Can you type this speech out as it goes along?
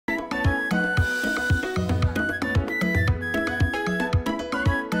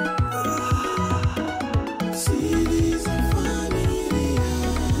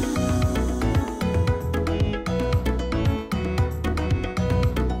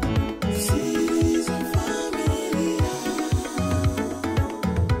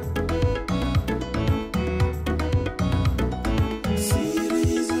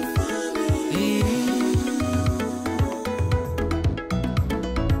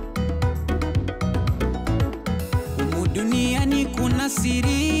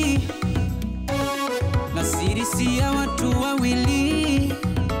siri, na siri si ya watu wawili.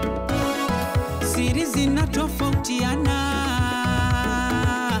 Siri zinatofautiana,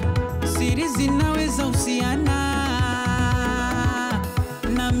 siri zinaweza husiana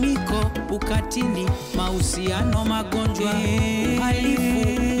na miko, ukatili, mahusiano, magonjwa,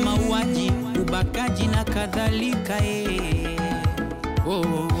 uhalifu, mauaji, ubakaji na kadhalika.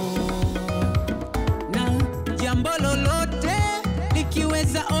 Na jambo lolote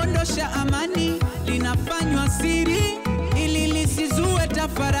likiweza ondosha amani, linafanywa siri ili lisizue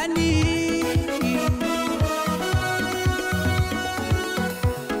tafarani.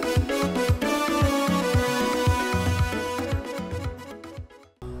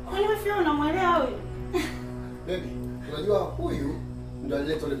 Unajua huyu ndio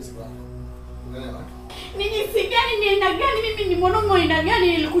alileta ile msiba. Unaelewa? Ni jinsi gani, ni aina gani, mimi ni mwanaume aina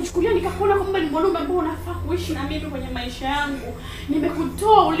gani nilikuchukulia nikakuona kwamba ni mwanaume ambaye unafaa kuishi na mimi kwenye maisha yangu.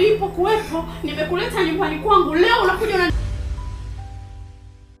 Nimekutoa ulipo kuwepo, nimekuleta nyumbani kwangu. Leo unakuja una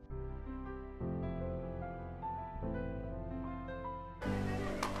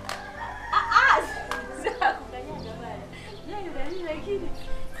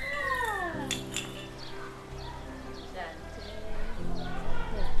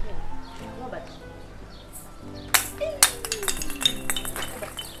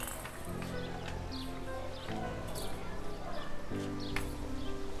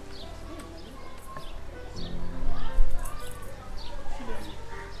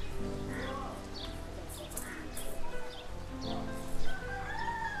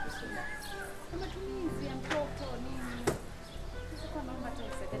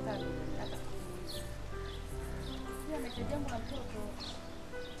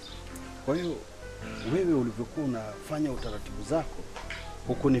Kwa hiyo wewe ulivyokuwa unafanya utaratibu zako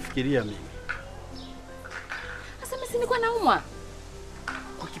hukunifikiria mimi. Sasa mimi si nilikuwa naumwa.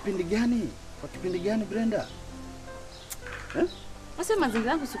 Kwa kipindi gani? Kwa kipindi gani Brenda? Sasa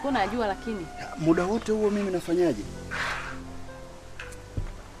mazingira yangu sikuwa najua, lakini muda wote huo mimi nafanyaje?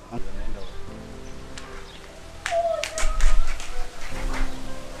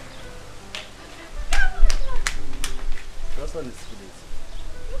 Sasa nisikilize.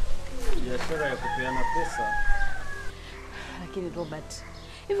 Biashara ya kupeana pesa. Lakini Robert,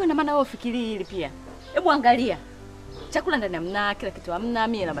 hivyo ina maana wewe ufikirii hili pia? Hebu angalia. Chakula ndani hamna, kila kitu hamna,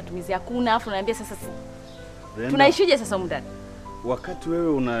 mimi na matumizi hakuna, afu unaniambia sasa tunaishije sasa muda? Wakati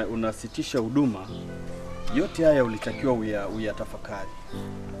wewe unasitisha huduma, yote haya ulitakiwa uyatafakari.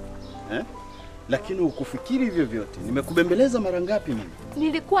 Lakini ukufikiri hivyo vyote. Nimekubembeleza mara ngapi mimi?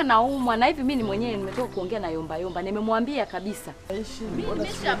 Nilikuwa naumwa na hivi mimi mwenyewe nimetoka kuongea na Yomba. Nimemwambia kabisa. Mimi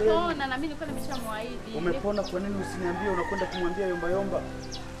nimeshapona na mimi nilikuwa nimeshamwaahidi. Umepona, kwa nini usiniambie unakwenda kumwambia Yomba?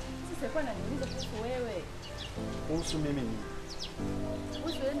 Sasa kwa nini niulize kuhusu wewe? Kuhusu mimi nini?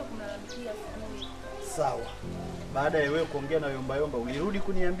 Kuhusu wewe ndo kunalalamikia sijui. Sawa. Baada ya wewe kuongea na Yomba, ulirudi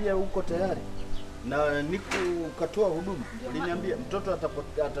kuniambia uko tayari. Na ukatoa huduma. Uliniambia mtoto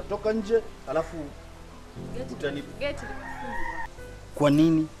atatoka nje, alafu utanipa. Geti limefungwa. Kwa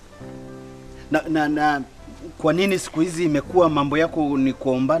nini? Na kwa nini siku hizi imekuwa mambo yako ni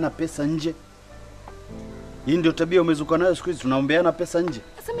kuombana pesa nje? Hii ndio tabia umezuka nayo siku hizi, tunaombeana pesa nje.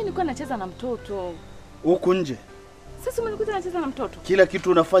 Sasa mimi nilikuwa nacheza na mtoto. Huku nje. Sasa umenikuta nacheza na mtoto. Kila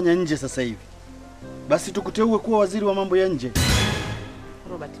kitu unafanya nje sasa hivi. Basi tukuteue kuwa waziri wa mambo ya nje.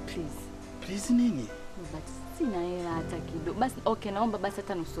 Robert, please. Please nini? Robert, sina hela hata kidogo. Basi okay, naomba basi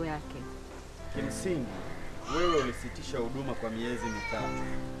hata nusu yake. Kimsingi wewe ulisitisha huduma kwa miezi 3.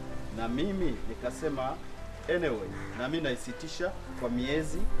 Na mimi nikasema anyway, na mimi naisitisha kwa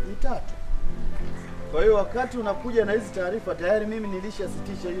miezi 3. Kwa hiyo wakati unakuja na hizi taarifa tayari mimi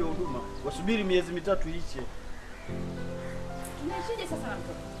nilishasitisha hiyo huduma. Wasubiri miezi 3 iishe. Tunaishije sasa na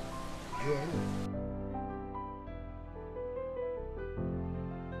mtoto?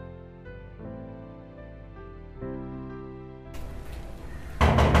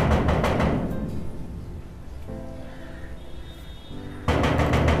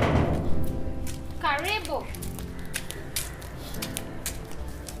 Karibu.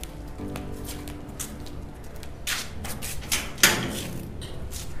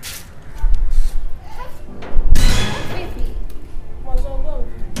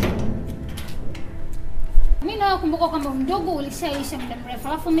 Mimi nakumbuka kwamba mdogo ulishaisha muda mrefu.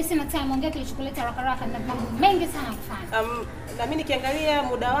 Alafu mimi sina time, ongea kilichokuleta haraka na mambo mengi sana kufanya. Na mimi nikiangalia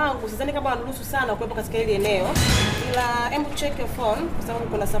muda wangu sidhani kama naruhusu sana kuwepo katika hili eneo. Ila hebu check your phone kwa sababu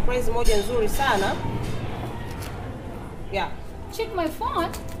kuna surprise moja nzuri sana. Yeah. Check my phone.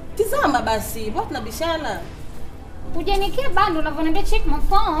 Tizama basi, mbona tunabishana? Hujanikia bando unavyoniambia check my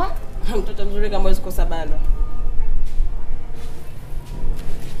phone. Mtoto mzuri kama wewe ukosa bando.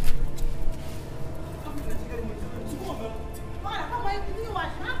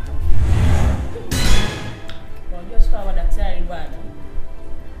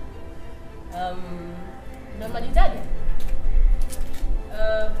 Na majitaji?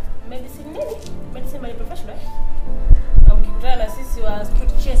 Medicine nini? Medicine mali professional. Mkikutana na sisi wa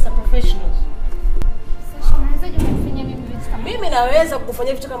street chaser professionals. Sasa unawezaje kufanya mimi vitu kama Mimi naweza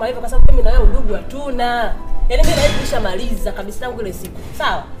kukufanyia vitu kama hivyo kwa sababu mimi na wewe ndugu hatuna. Yaani mimi na wewe tulishamaliza kabisa yangu ile siku.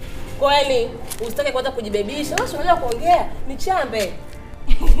 Sawa? Kwa hiyo usitake kwanza kujibebisha. Wewe unajua kuongea, ni chambe.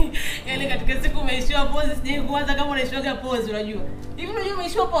 Yaani katika siku umeishiwa pose, sije kuanza kama unaishiwa pose unajua. Hivi unajua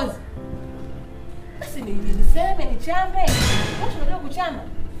umeishiwa pose? Basi niseme ni chambe. Wewe unajua kuchamba?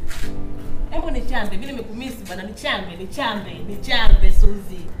 Hebu ni chambe, vile nimekumisi bwana, ni chambe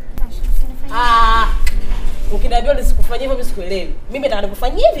Suzi. Ukiniambia nisikufanyie hivyo mimi sikuelewi. Mimi nataka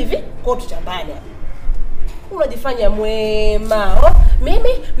nikufanyie hivi kwa tuchambane hapa. Unajifanya mwema. Mimi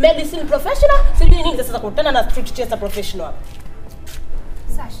medicine professional, sijui nini sasa kukutana na street chaser professional hapa.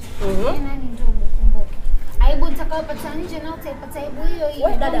 Sasha? Nani ndugu kumbuka? Aibu nitakayopata nje na utaipata aibu hiyo hiyo.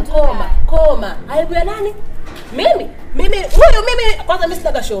 Wewe dada koma. Aibu ya nani? Mimi kwanza mimi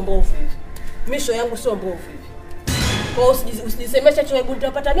sitaka show mbovu hivi. Mimi show yangu sio mbovu hivi. Kwa usijisemesha tu aibu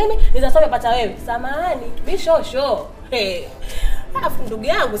nitapata mimi, nitasema pata wewe. Samahani, mimi show. Alafu ndugu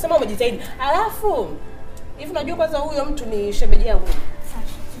yangu sema umejitahidi. Alafu hivi unajua kwanza huyo mtu ni shemeji yangu.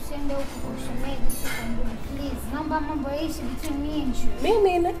 Sasha, tusiende huko kwa shemeji sasa ndugu please. Naomba mambo yaishi between me and you.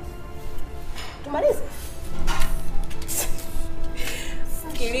 Mimi ne. Tumalize.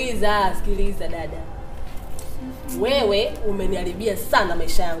 Sikiliza dada. Wewe umeniharibia sana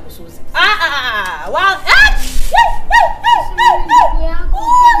maisha yangu Suzi.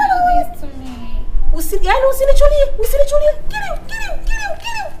 Usinichulie.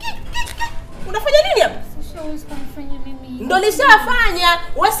 Unafanya nini hapa? Sasha, usikanifanye mimi. Ndio nishafanya.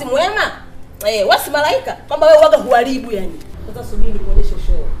 Wewe si mwema? Wewe si malaika kwamba wewe waga huharibu yani. Sasa subiri kuonesha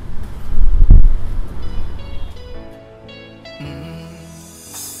show.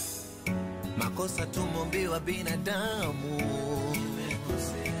 Makosa tumombiwa binadamu,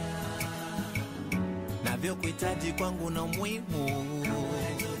 navyo kuhitaji kwangu na muhimu.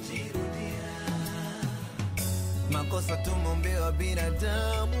 Makosa tumombiwa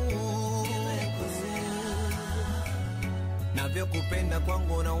binadamu, navyo kupenda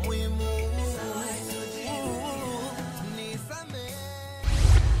kwangu na muhimu.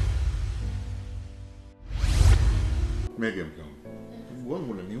 Mega mkangu.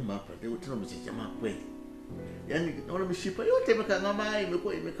 Wangu unaniuma hapa. Leo tena umechechema kweli. Yaani naona mishipa yote imekangamaa,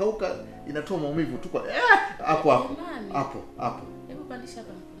 imekuwa imekauka, inatoa maumivu tu kwa hapo. Hebu pandisha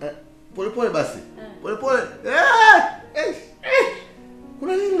hapa. Pole basi. Pole.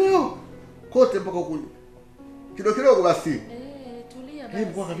 Kuna nini leo? Kote mpaka huko. Kidogo basi. Tulia basi.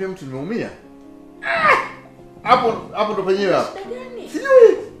 Kwa kafia mtu nimeumia. Hapo ndo penyewe hapo.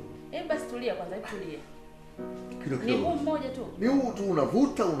 Sijui. Basi tulia kwanza, tulia. Ni huu mmoja tu. Ni huu tu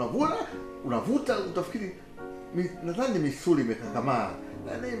unavuta utafikiri nadhani misuli imekakamaa.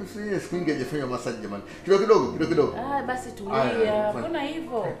 Na misuli siku nyingi hajafanya massage jamani. Kidogo. Basi tulia. Mbona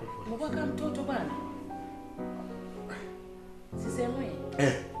hivyo? Umekuwa kama mtoto bwana. Sisemwe.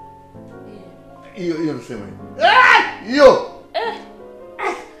 Hiyo nasema hiyo.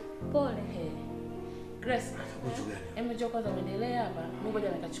 Pole Grace. Njoo kwanza uendelea hapa. Mungu ngoja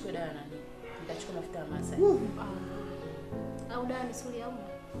nikachukue dawa nani. Nikachukua mafuta ya massage. Au dawa misuli au?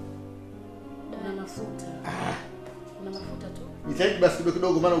 Una mafuta. Una mafuta tu. Nitaiki basi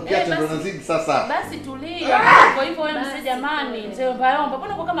kidogo maana ukiacha ndo nazidi sasa. Basi tulia. Kwa hivyo wewe mzee jamani, mzee omba.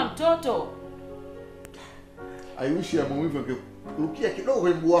 Mbona uko kama mtoto? I wish ya maumivu angekurukia kidogo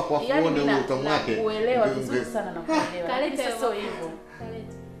kwenye mguu wako afu uone ule utamu wake. Kuelewa vizuri sana na kuelewa. Kalete sio hivyo.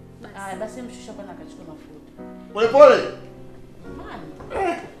 Kalete. Basi mshusha bwana akachukua mafuta. Pole.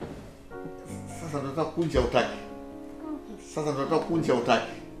 Sasa tunataka kunja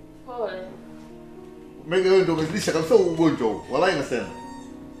utaki. Pole. Mega wewe ndio umezidisha kabisa ugonjwa huu. Wallahi nasema.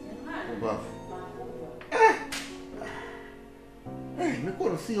 Mbafu.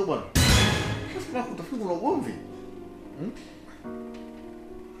 Mikono sio bwana. Sasa utafikiri una ugomvi.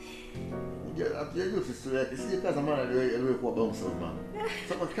 Hatujajua historia yake. Sije kaza zamani aliyokuwa bouncer mama.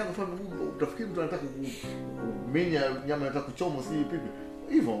 Sasa kikanga fanya utafikiri mtu anataka kumenya nyama, anataka kuchoma si pipi.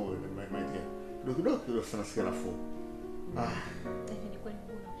 Hivyo my dear. Kidogo sana sikia nafuu.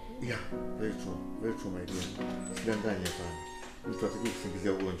 Yeah, very true my dear. Sidanganya sana. Mtu ataki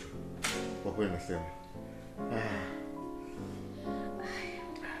kusingizia ugonjwa. Kwa kweli nasema.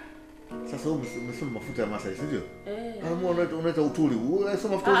 Sasa umesema mafuta ya massage, si ndio? Unaita utuli.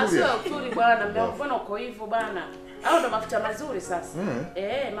 Unasema mafuta uzuri. Sio utuli bwana, mbona uko hivyo bwana? Au ndo mafuta mazuri sasa?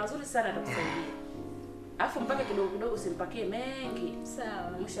 Mazuri sana atakusaidia. Alafu mpaka kidogo usimpakie mengi.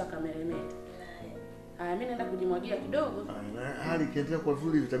 Sawa. Mwisho akameremeta. Mimi naenda kujimwagia kidogo. Hali ikiendelea kwa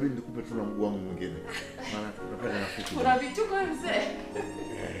vizuri itabidi nikupe tu na mguu wangu mwingine. Maana tunapenda nafiki. Kuna vituko mzee.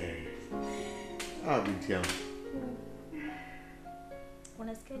 Binti yangu.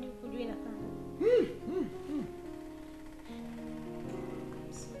 Unasikia ni kujua inafanya.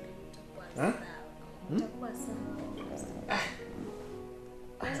 Utakuwa sawa.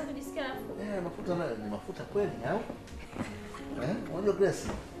 Unaweza kujisikia nafuu? Mafuta nayo ni mafuta kweli au? Unajua Grace,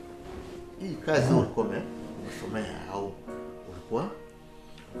 hii kazi ulikuwa umesomea au ulikuwa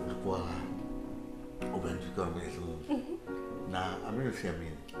umeandika Mwenyezi Mungu. Na amini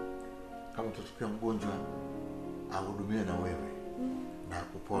usiamini, kama utatokea mgonjwa ahudumiwe na wewe na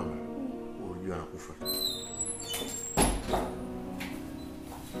kupona, unajua anakufa.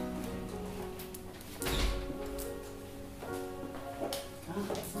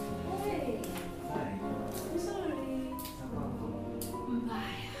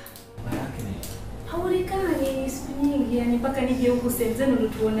 Haonekani siku nyingi, yani mpaka nije huku sehemu zenu ndo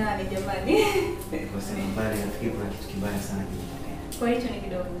tuonane jamani. Kwa sababu mbali nafikiri kuna kitu kibaya sana kimetokea. Kwa hicho ni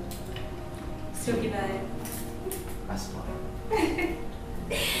kidogo. Sio kibaya. Passport.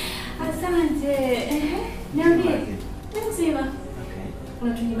 Asante. Niambie. Ni mzima. Okay.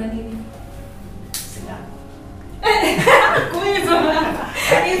 Unatunyima nini? Sindano. Kuizo.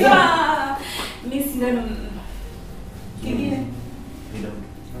 Hizo. Mimi sindano. Kingine? Kidogo.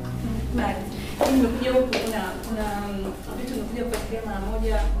 Bali. Nimekuja huku kuna vitu nimekuja kufikiria mara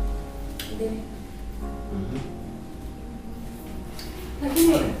moja. Ndio.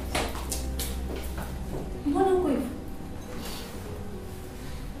 Lakini mbona uko hivyo?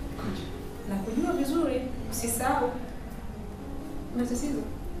 Na kujua vizuri, usisahau. Una tatizo?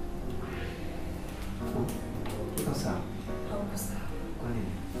 Uko sawa? Hauko sawa. Kwa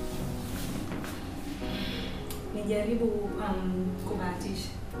nini? Nijaribu kubahatisha.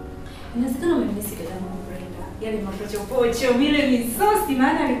 Inawezekana umenisi kama Brenda. Yale mapochopocho, vile misosi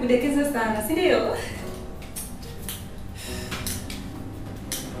maana alikudekeza sana, si ndio?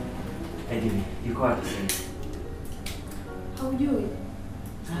 Edini, yuko wapi sasa? Haujui?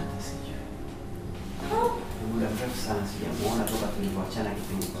 Hata sijui. Muda mrefu sana sijamuona toka tulipoachana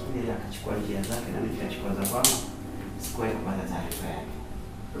kipindi kile, akachukua njia zake na mimi nikachukua za kwangu. Sikuwahi kupata taarifa yake.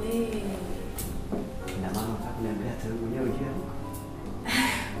 Ina maana unataka kuniambia hata wewe mwenyewe ujue?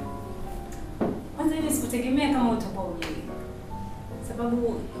 Kwanza hivi sikutegemea kama utakuwa ujui.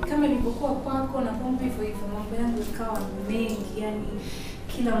 Sababu kama nilipokuwa kwako na pombe hivyo mambo yangu ikawa mengi, yani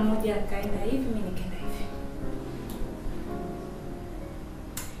kila mmoja akaenda hivi, mimi nikaenda hivi.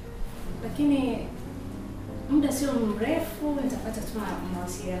 Lakini muda sio mrefu nitapata tu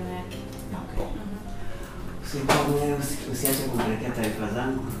mawasiliano yake. Okay. Usipoe usiache kumletea taarifa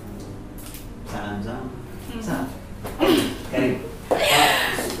zangu. Salamu zangu. Sawa. Karibu.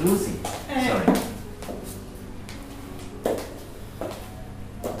 Lucy. Sorry.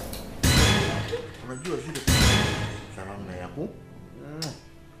 Unajua zile salamu yako.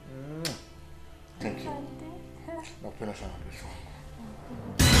 Thank you. Napenda sana pesa.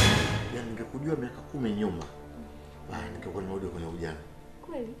 Yaani ningekujua miaka 10 nyuma. Ningekuwa nimerudi kwenye ujana.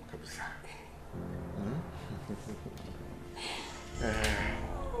 Kweli? Kabisa.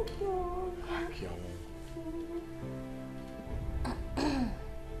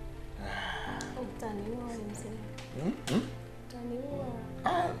 Utaniua mzee. Utaniua.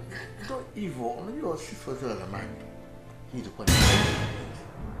 Ndio hivyo. Unajua sisi wazee wa zamani. Hii ilikuwa ni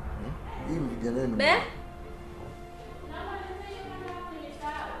hii vijana wenu.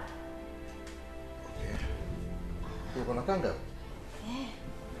 Uko na kanga?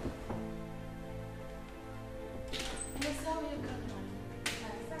 Nimesahau hiyo kanga.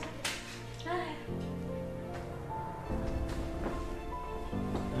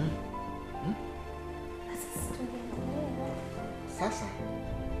 Sasa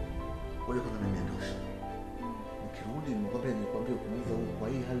wewe kwanza nimeendosha. Nikirudi nikwambia ukimiza huko kwa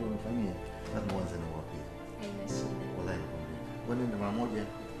hii hali unafanyia lazima uanze na wapi. Haina shida. Wallahi nikwambia. Wewe nenda mara moja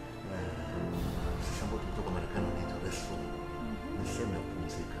sisi ambao tumetoka Marekani na restaurant. Niseme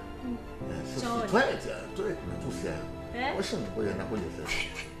kupumzika. Toe kuna tusi hayo. Washa ngoja nakuja sasa.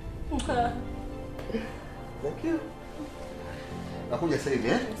 Thank you. Nakuja sasa hivi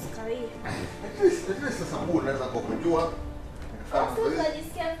Usikawie. Lakini sasa huu unaweza kujua. Sasa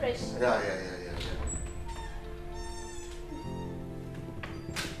unajisikia fresh. Yeah.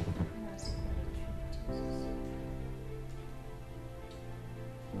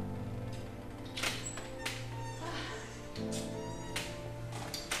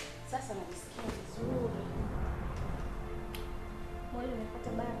 Sasa najisikia vizuri. Mwili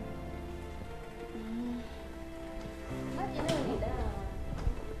umepata bana. Maji nayo ni dawa.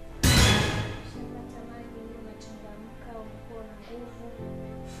 Shamba tamani.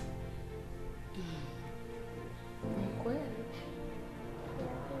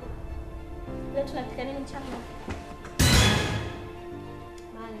 tunapika nini mchana?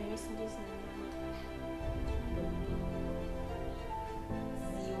 Maana mimi sindizi na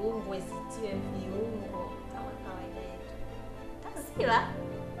viungo zitiwe viungo kama kawaida yetu. Tasila.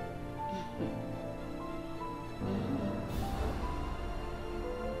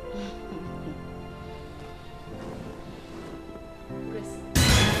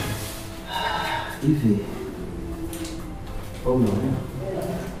 Hivi unaona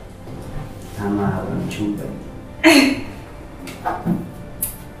kama mchumba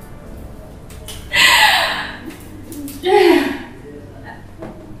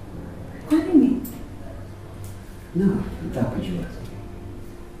Kwa nini? no, nataka kujua.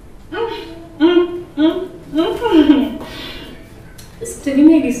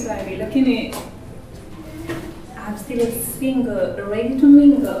 Sitegemea swali lakini I'm still single, ready to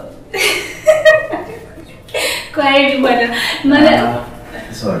mingle. Kwa hiyo bwana, maana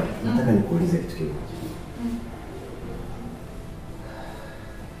Sorry, nataka nikuulize kitu kimoja.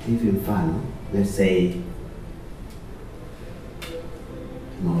 Hivi mfano, let's say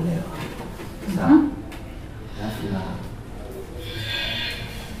umeolewa. Sawa? Alafu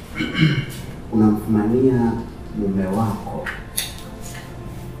unamfumania mume wako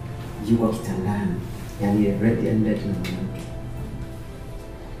yuko kitandani, yani ready and dead na mwanamke.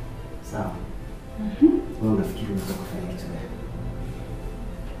 Sawa? Wewe unafikiri unaweza kufanya kitu gani?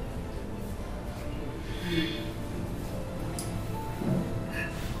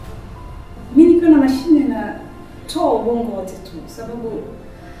 mimi nikiwa na mashine na toa ubongo wote tu, sababu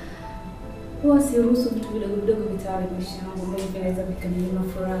huwa siruhusu vitu vidogo vidogo vitawale maisha yangu ambavyo vinaweza vikaninyima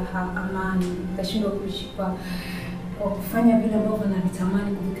furaha, amani, nikashindwa kuishi kwa kufanya vile ambavyo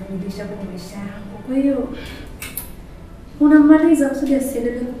navitamani kuvikamilisha kwenye maisha yangu. Kwa hiyo unamaliza kusudi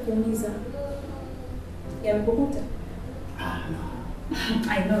asiendelee kukuumiza. Yamekukuta? No.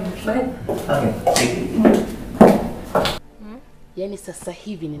 I know, but Okay. Yaani sasa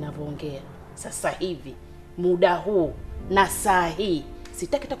hivi ninavyoongea, sasa hivi muda huu na saa hii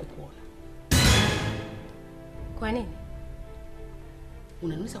sitaki hata kukuona. Kwa nini?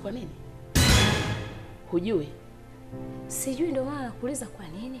 Unaniuliza kwa nini? Hujui? Sijui, ndio maana nakuuliza kwa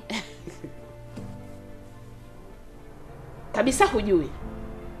nini. Kabisa hujui.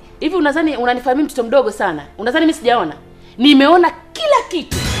 Hivi unadhani unanifahamu mtoto mdogo sana? Unadhani mimi sijaona? Nimeona kila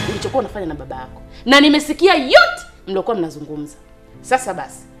kitu ulichokuwa unafanya na baba yako. Na nimesikia yote mliokuwa mnazungumza. Sasa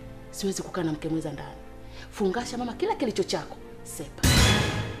basi, siwezi kukaa na mke mwenza ndani. Fungasha mama kila kilicho chako. Sepa.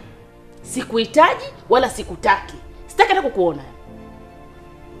 Sikuhitaji wala sikutaki. Sitaki hata kukuona.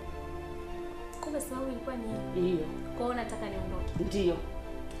 Kumbe sababu ilikuwa ni hiyo. Kwa hiyo nataka niondoke. Ndio.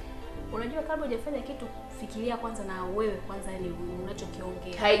 Unajua kabla hujafanya kitu fikiria kwanza na wewe kwanza ni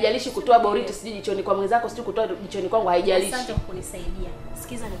unachokiongea. Haijalishi kutoa boriti siji jichoni kwa mwenzako, siji kutoa jichoni kwangu, haijalishi. Asante kwa kunisaidia.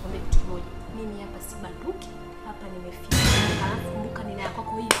 Sikiza nikwambie kitu kimoja. Mimi hapa si banduki, hapa nimefika. Alafu kumbuka nina yako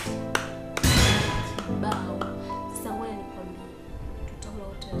kwa hivi. Kibao. Sasa ngoja nikwambie. Tutaula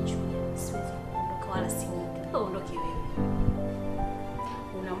wote wa chuo. Siwezi kuondoka wala si mtu. Uondoke wewe.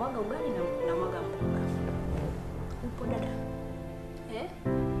 Unamwaga ugali na unamwaga mboga. Upo dada?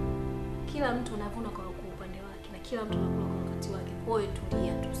 Kila mtu anavuna kwa upande wake na kila mtu anakula kwa wakati wake. Wewe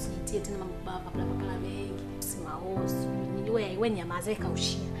tulia tu, usijitie tena mambo baba mengi. Usimaozi. Wewe nyamaza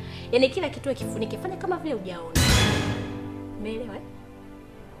kaushia. Yaani kila kitu kifunike. Fanya kama vile hujaona. Umeelewa?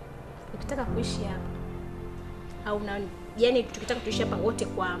 Ukitaka kuishi hapa au nani? Yaani tukitaka tuishi hapa wote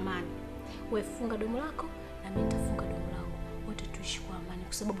kwa amani. Wewe funga domo lako na mimi nitafunga domo langu. Wote tuishi kwa amani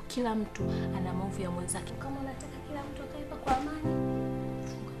kwa sababu kila mtu ana maovu ya mwenzake. Kama unataka kila mtu akae hapa kwa amani,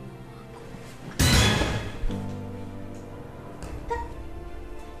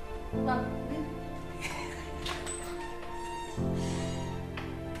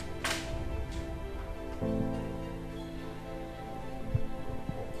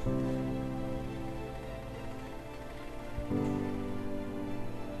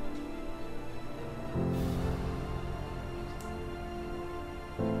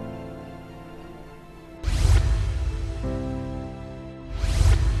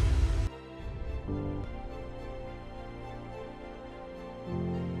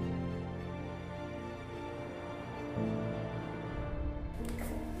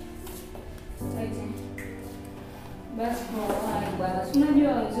 basi kwa wale bwana.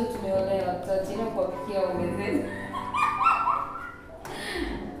 Unajua wenzio tumeolewa, tutachelewa kuwapikia waume zetu.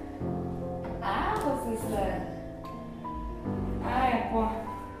 Kwa sasa. Haya kwa.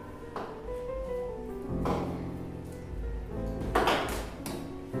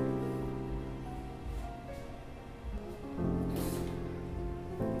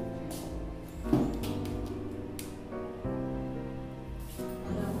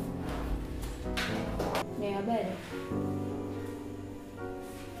 Habari.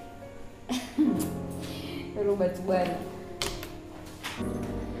 Robert bwana.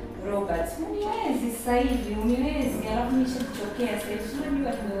 Robert, uniwezi sasa hivi, uniwezi, alafu nishakuchokea sasa hivi.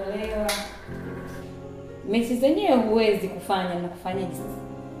 Unajua tumeolewa. Mechi zenyewe huwezi kufanya, na kufanyaje sasa?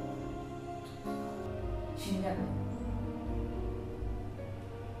 Shinda.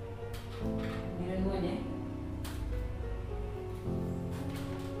 Milioni moja.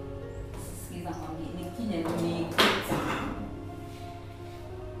 Sikiza mwambie, nikija nikuita.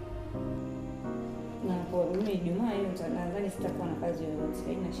 Na kwa mimi Ijumaa hiyo nadhani sitakuwa na kazi yoyote.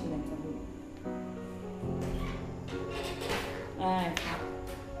 Haina shida nitarudi. Aya.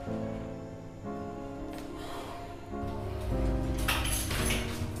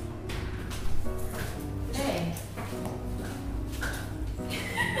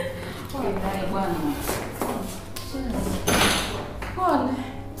 Pole bwana. Pole.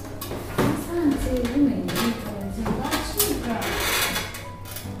 Asante, umeniita nzima.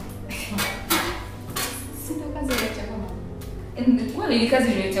 Sina kazi ya chakula. Kwani ni kazi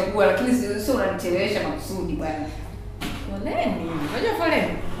niliyochagua, lakini sio unanichelewesha makusudi bwana. Foleni. Unajua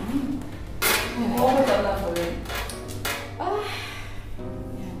foleni? Mbona tuna foleni?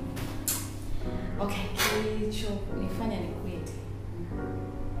 Okay, kilicho nifanya ni quit.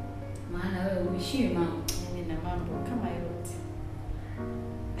 Maana wewe uishie mama, mimi na mambo kama yote.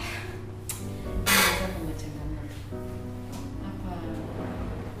 Nataka kumechangamka. Hapa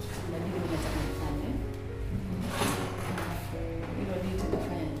inabidi nataka nifanye. Hilo ndio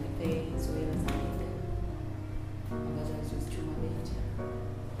tutafanya nipe hizo hela za muda. Ambazo tuzichuma benja.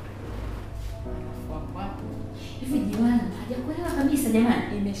 Alafu hapo. Hivi jiwani hajakuelewa kabisa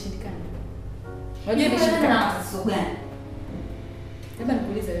jamani, imeshindikana. Unajua imeshindikana sio gani? Labda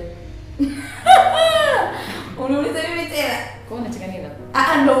nikuulize wewe. Uniulize mimi tena. Kwa nini unataka nini?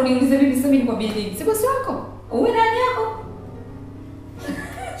 Ndio uniulize mimi sasa mimi nikwambie nini? Si bosi wako? Uwe nani yako?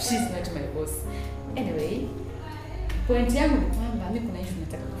 She's not my boss. Anyway, point yangu ni kwamba mimi kuna issue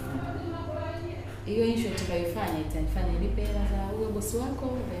nataka kufanya. Hiyo issue tutakayoifanya itanifanya nilipe hela za huyo bosi wako,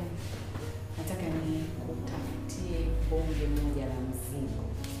 then nataka nikutafutie bonge moja la mzigo.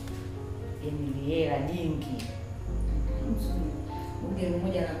 Yaani hela nyingi. Bonge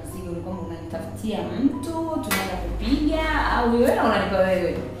moja la mzigo ni kwamba unanitafutia mtu, tunaenda kupiga au wewe unanipa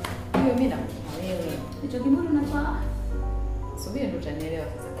wewe? Hiyo mimi nakupa wewe. Hicho kiburi unatoa. Subiri ndo utanielewa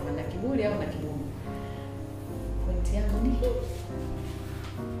sasa kama na kiburi au na kiburi. Pointi yangu ni hii.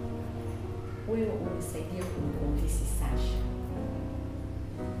 Wewe unisaidie kumconvince Sasha.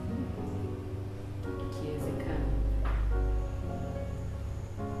 Ikiwezekana.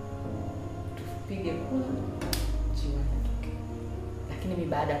 Tupige kula jioni atoke. Lakini mimi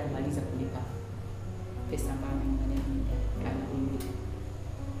baada ya kumaliza kulipa pesa ambayo nimemwambia kama mimi.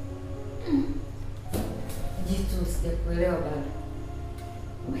 Jitu sijakuelewa bado.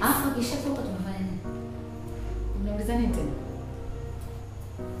 Hapo kisha toka tunafanya nini? Unauliza nini tena?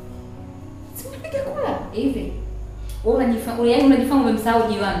 Sipiga kula hivi. Wewe unajifanya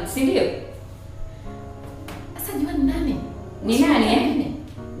umemsahau jiwani, si ndio? Sasa jiwani nani? Ni nani eh?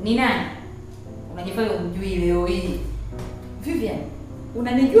 Ni nani? Unajifanya umjui leo hii. Vivian,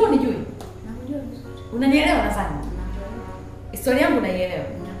 unanijua unijui? Nakujua. Unanielewa nadhani? Historia yangu unaielewa?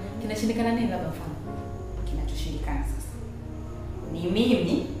 Kinashindikana nini labda mfano? Kinachoshindikana sasa ni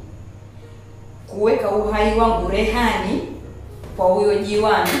mimi kuweka uhai wangu rehani kwa huyo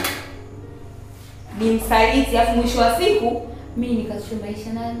jiwani, ni msaliti, afu mwisho wa siku mimi nikachukua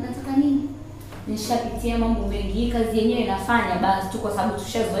maisha na nataka nini? Nishapitia mambo mengi, hii kazi yenyewe inafanya basi tu kwa sababu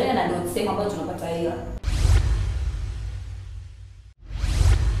tushazoea na ndio sema ambayo tunapata hela.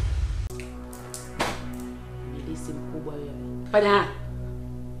 Nilisi mkubwa wewe. Fanya.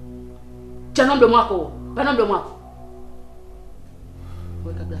 Chana mdomo wako. Pana mdomo wako.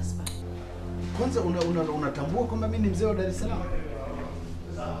 Weka glass pale. Kwanza unatambua kwamba mimi ni mzee wa Dar es Salaam?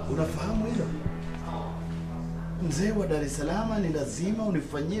 Unafahamu hilo? Mzee wa Dar es Salaam ni lazima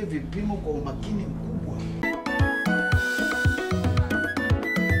unifanyie vipimo kwa umakini mkubwa.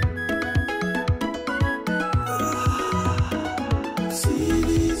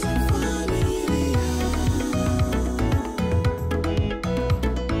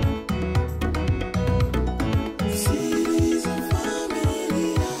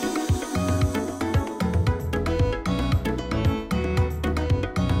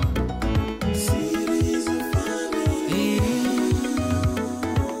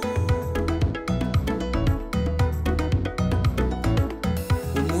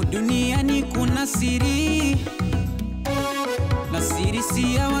 Duniani kuna siri, na siri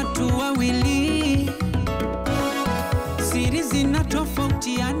si ya watu wawili. Siri zinatofautiana.